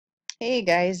Hey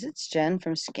guys, it's Jen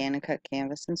from Scan and Cut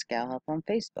Canvas and SCAL Help on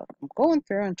Facebook. I'm going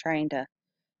through and trying to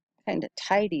kind of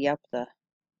tidy up the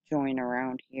join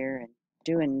around here and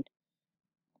doing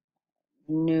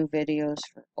new videos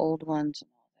for old ones and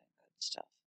all that good stuff.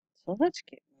 So let's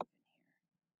get moving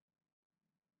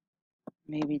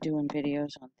here. Maybe doing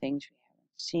videos on things we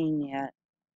haven't seen yet.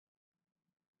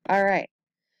 Alright,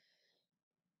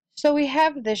 so we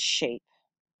have this shape.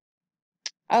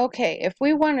 Okay, if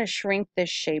we want to shrink this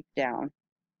shape down,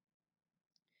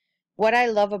 what I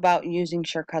love about using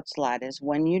Shortcut Slot is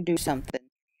when you do something,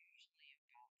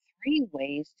 three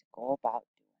ways to go about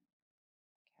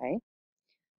doing it. Okay?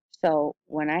 So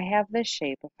when I have this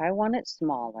shape, if I want it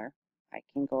smaller, I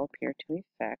can go up here to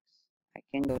Effects. I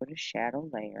can go to Shadow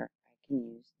Layer. I can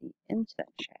use the Inset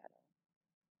Shadow.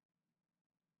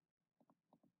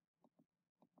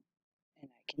 And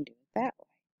I can do it that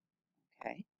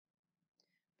way. Okay.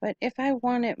 But if I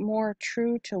want it more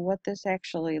true to what this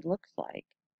actually looks like,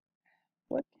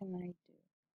 what can I do?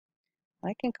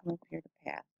 I can come up here to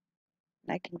Path.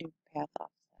 And I can do Path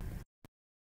Offset.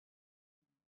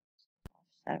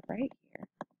 Offset right here.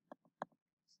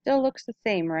 Still looks the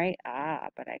same, right?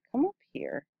 But I come up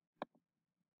here. I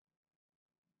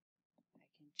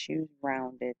can choose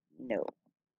Rounded. No.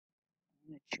 I'm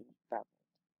going to choose Bevel.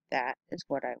 That is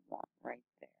what I want right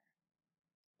there.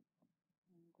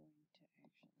 I'm going to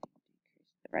actually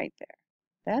decrease it right there.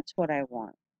 That's what I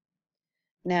want.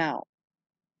 Now,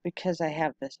 because I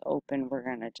have this open, we're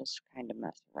going to just kind of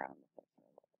mess around with it for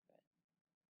a little bit.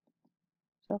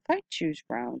 So if I choose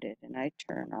rounded and I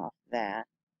turn off that,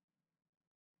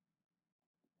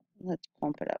 let's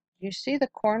pump it up. You see the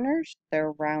corners?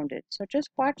 They're rounded. So just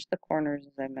watch the corners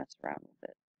as I mess around with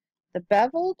it. The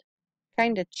beveled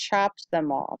kind of chops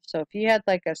them off. So if you had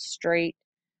like a straight,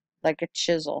 like a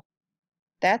chisel,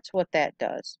 that's what that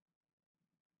does.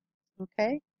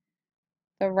 Okay?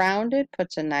 The rounded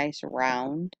puts a nice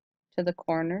round to the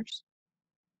corners,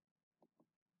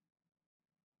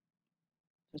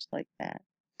 just like that.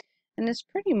 And it's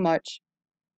pretty much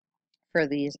for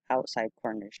these outside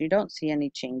corners. You don't see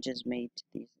any changes made to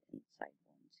these inside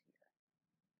ones here.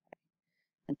 Okay.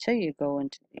 Until you go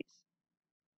into these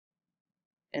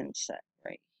inset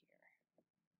right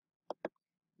here.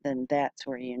 Then that's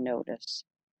where you notice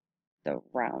the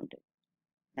rounded.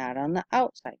 Not on the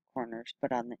outside corners,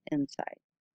 but on the inside.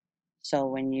 So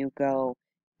when you go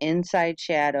inside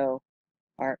shadow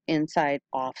or inside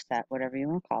offset, whatever you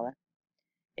want to call it,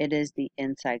 it is the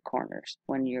inside corners.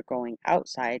 When you're going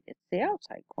outside, it's the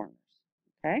outside corners.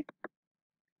 Okay?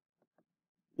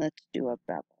 Let's do a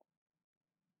bevel.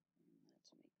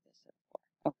 Let's make this a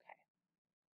 4. Okay.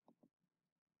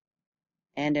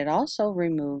 And it also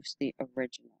removes the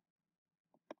original.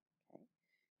 Okay.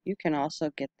 You can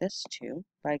also get this too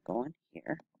by going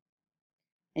here.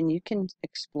 And you can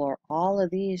explore all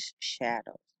of these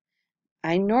shadows.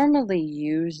 I normally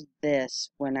use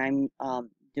this when I'm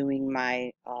doing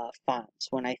my fonts,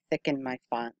 when I thicken my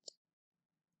fonts.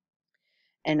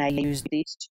 And I use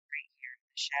these two right here,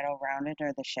 the shadow rounded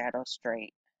or the shadow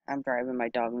straight. I'm driving my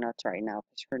dog nuts right now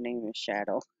because her name is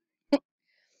Shadow.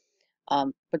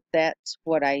 But that's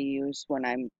what I use when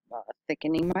I'm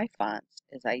thickening my fonts,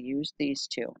 is I use these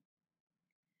two.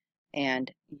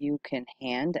 And you can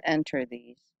hand enter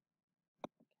these.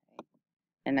 Okay.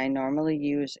 And I normally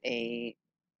use a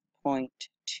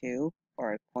 0.2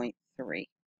 or a 0.3.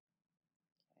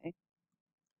 Okay.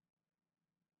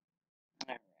 All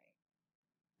right.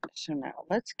 So now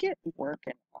let's get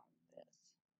working on this.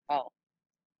 Oh,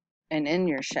 and in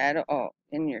your shadow,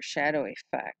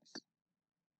 effects,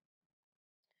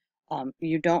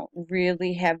 you don't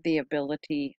really have the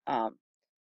ability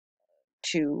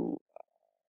to,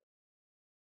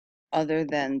 other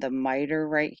than the miter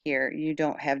right here, you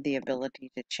don't have the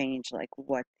ability to change like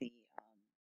what the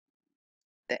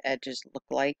edges look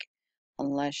like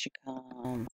unless you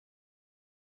come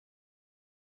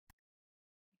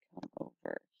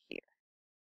over here,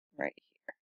 right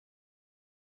here,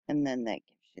 and then that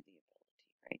gives you the ability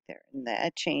right there, and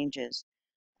that changes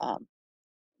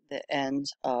the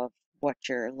ends of what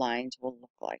your lines will look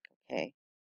like. Okay.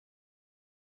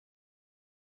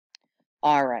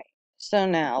 All right. So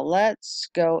now let's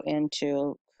go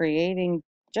into creating.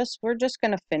 We're just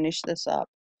going to finish this up.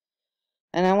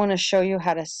 And I want to show you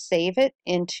how to save it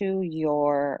into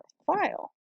your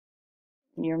file,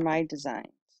 your My Designs.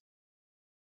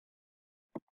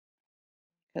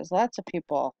 Because lots of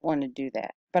people want to do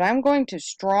that. But I'm going to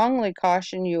strongly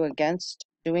caution you against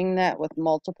doing that with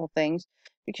multiple things,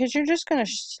 because you're just going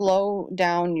to slow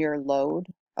down your load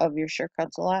of your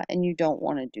shortcuts a lot, and you don't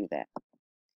want to do that.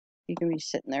 You can be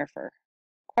sitting there for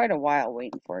quite a while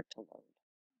waiting for it to load.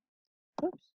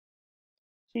 Oops.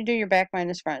 So you do your back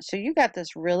minus front. So you got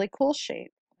this really cool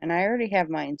shape, and I already have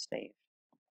mine saved.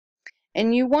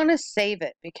 And you want to save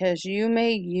it because you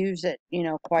may use it, you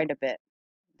know, quite a bit.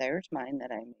 There's mine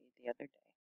that I made the other day.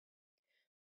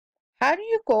 How do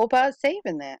you go about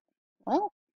saving that?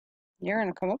 Well, you're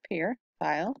going to come up here,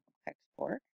 File,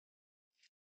 Export.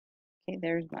 Okay,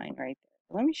 there's mine right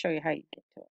there. Let me show you how you get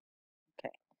to it.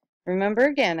 Okay. Remember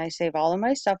again, I save all of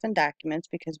my stuff in documents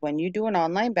because when you do an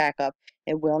online backup,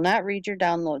 it will not read your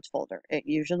downloads folder. It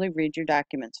usually reads your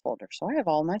documents folder. So I have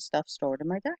all my stuff stored in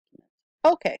my documents.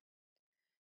 Okay.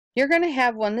 You're going to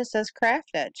have one that says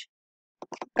Craft Edge.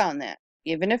 Click on that.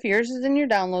 Even if yours is in your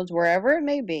downloads, wherever it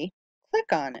may be,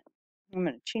 click on it. I'm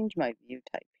going to change my view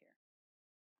type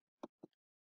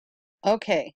here.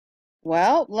 Okay.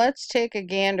 Well, let's take a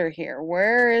gander here.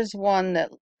 Where is one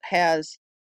that has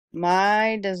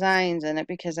my designs in it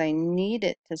because I need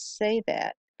it to say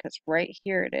that because right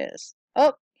here it is.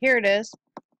 Oh, here it is.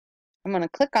 I'm going to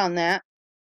click on that.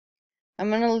 I'm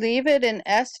going to leave it in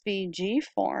SVG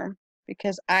form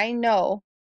because I know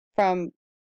from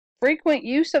frequent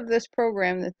use of this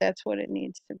program that that's what it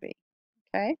needs to be.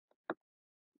 Okay.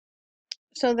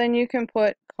 So then you can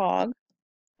put COG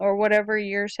or whatever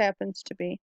yours happens to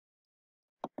be.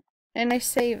 And I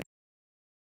save it.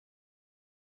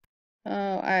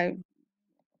 Oh,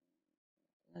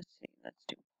 let's see, let's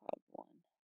do COG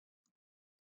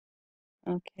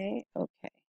 1. Okay, okay.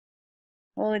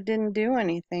 Well, it didn't do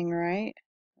anything, right?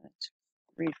 Let's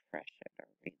refresh it or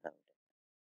reload it.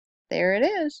 There it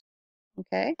is.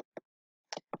 Okay.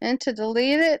 And to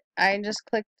delete it, I just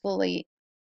click delete.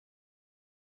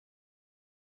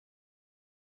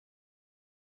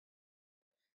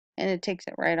 And it takes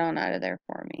it right on out of there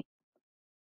for me.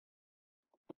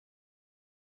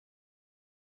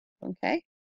 Okay.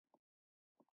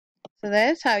 So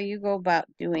that's how you go about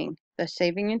doing the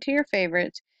saving into your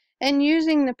favorites and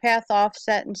using the path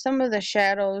offset and some of the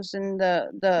shadows and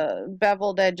the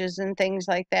beveled edges and things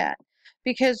like that.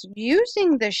 Because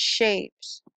using the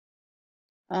shapes,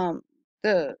 um,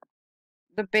 the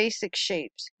basic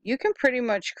shapes, you can pretty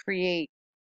much create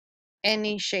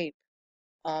any shape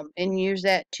and use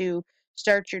that to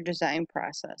start your design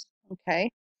process. Okay.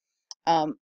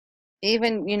 Um,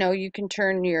 Even, you know, you can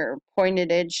turn your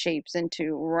pointed edge shapes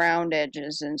into round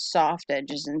edges and soft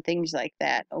edges and things like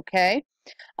that, okay?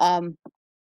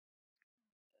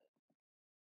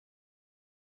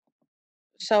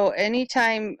 So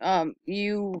anytime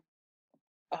you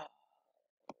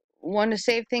want to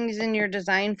save things in your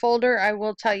design folder, I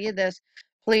will tell you this.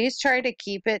 Please try to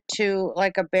keep it to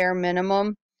like a bare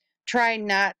minimum. Try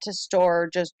not to store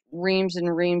just reams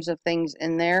and reams of things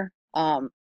in there.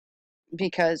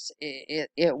 Because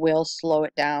it will slow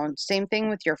it down. Same thing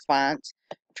with your fonts.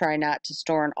 Try not to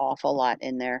store an awful lot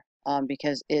in there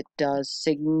because it does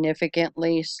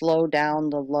significantly slow down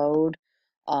the load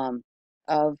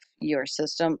of your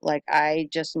system. Like I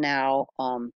just now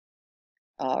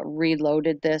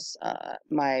reloaded this.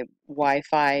 My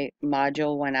Wi-Fi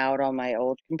module went out on my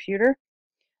old computer,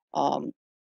 um,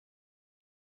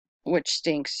 which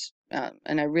stinks.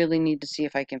 And I really need to see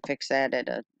if I can fix that at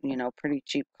a, you know, pretty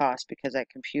cheap cost because that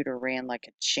computer ran like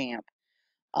a champ.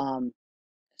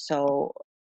 So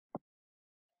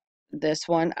this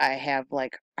one, I have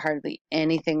like hardly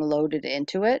anything loaded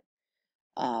into it.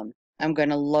 I'm going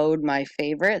to load my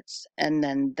favorites and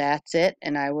then that's it.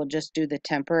 And I will just do the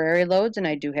temporary loads. And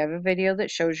I do have a video that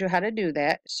shows you how to do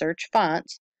that. Search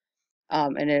fonts,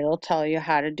 and it'll tell you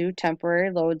how to do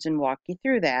temporary loads and walk you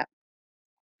through that.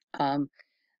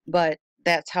 But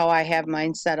that's how I have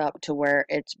mine set up to where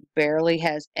it barely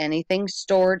has anything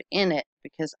stored in it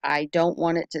because I don't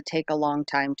want it to take a long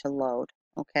time to load.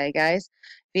 Okay, guys?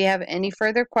 If you have any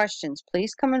further questions,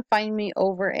 please come and find me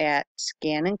over at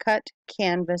Scan and Cut,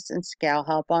 Canvas, and SCAL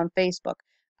Help on Facebook.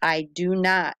 I do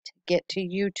not get to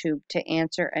YouTube to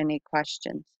answer any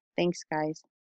questions. Thanks, guys.